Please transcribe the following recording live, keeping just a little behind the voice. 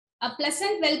A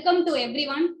pleasant welcome to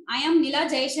everyone. I am Nila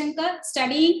Jayasankar,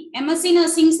 studying MSc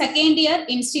Nursing second year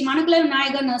in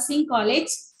Ms.NILA Nursing College.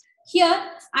 Here,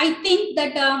 I think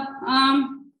that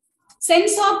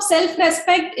sense of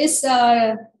self-respect is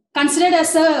considered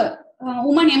as a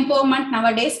woman empowerment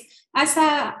nowadays. As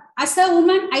a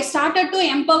woman, I started to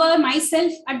empower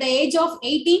myself at the age of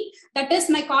 18. That is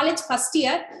my college first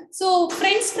year. So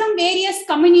friends from various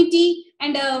community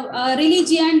and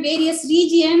religion, various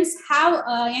regions have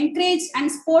encouraged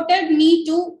and supported me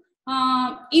to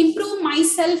improve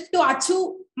myself to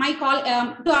achieve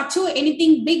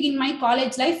anything big in my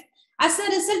college life. As a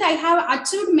result, I have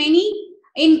achieved many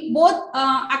in both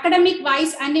academic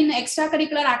wise and in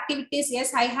extracurricular activities.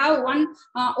 Yes, I have won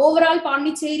overall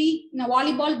Pondicherry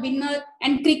volleyball winner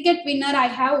and cricket winner. I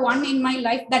have won in my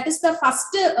life. That is the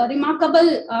first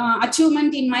remarkable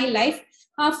achievement in my life.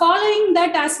 Following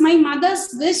that, as my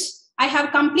mother's wish, I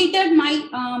have completed my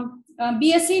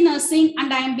BSc nursing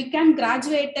and I am become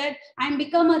graduated. I am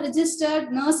become a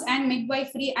registered nurse and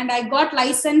midwifery, and I got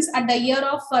license at the year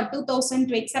of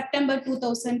 2020, September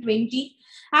 2020.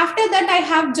 After that, I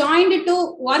have joined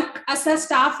to work as a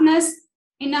staff nurse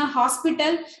in a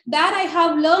hospital. There I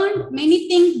have learned many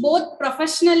things, both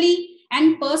professionally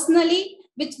and personally,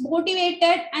 which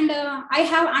motivated, and I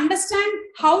have understand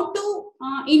how to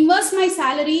invest my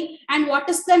salary and what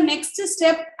is the next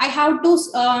step I have to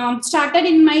started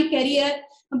in my career.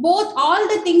 Both all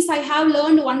the things I have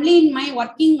learned only in my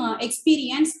working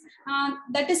experience.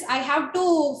 That is, I have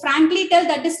to frankly tell,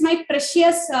 that is my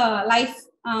precious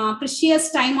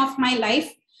precious time of my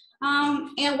life.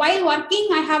 And while working,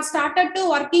 I have started to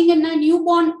working in a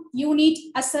newborn unit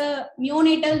as a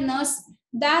neonatal nurse.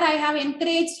 There I have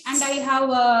encouraged and I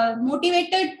have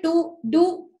motivated to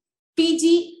do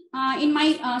PG in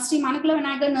my Sri Manakula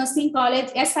Nursing College.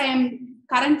 Yes, I am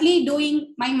currently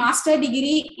doing my master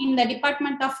degree in the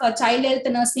Department of Child Health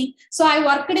Nursing. So I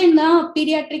worked in the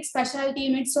pediatric specialty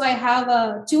unit. So I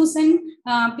have chosen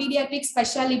pediatric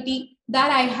specialty. There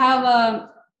I have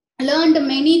learned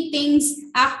many things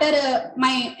after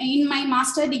in my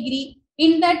master degree.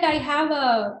 In that I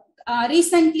have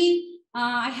recently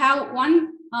I have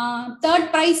won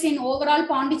third prize in overall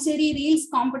Pondicherry Reels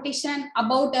competition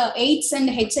about AIDS and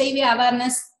HIV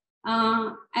awareness.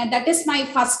 And that is my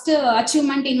first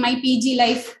achievement in my PG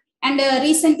life. And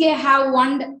recently I have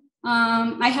won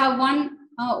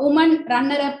woman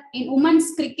runner-up in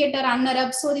women's cricket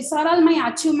runner-up. So these are all my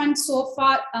achievements so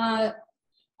far.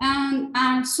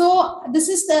 And so this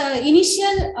is the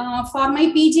initial for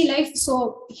my PG life.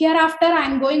 So hereafter,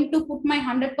 I'm going to put my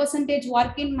 100%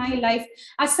 work in my life.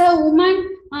 As a woman,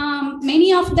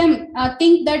 many of them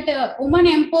think that woman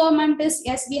empowerment is,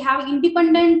 yes, we have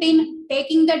independent in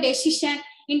taking the decision.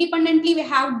 Independently, we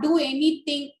have do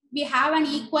anything. We have an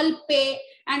equal pay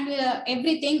and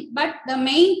everything. But the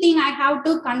main thing I have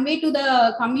to convey to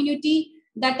the community,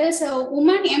 that is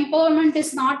woman empowerment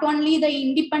is not only the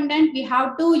independent, we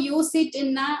have to use it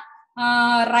in a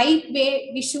right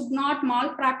way. We should not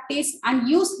malpractice and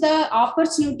use the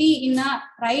opportunity in a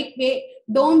right way.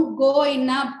 Don't go in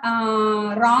a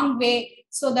wrong way.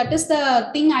 So that is the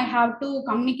thing I have to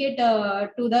communicate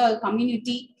to the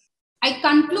community. I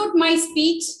conclude my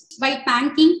speech by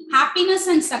thanking Happiness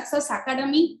and Success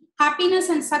Academy, Happiness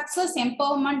and Success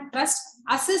Empowerment Trust,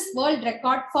 Assist World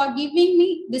Record for giving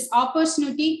me this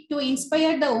opportunity to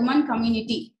inspire the women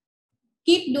community.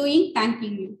 Keep doing.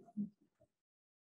 Thanking you.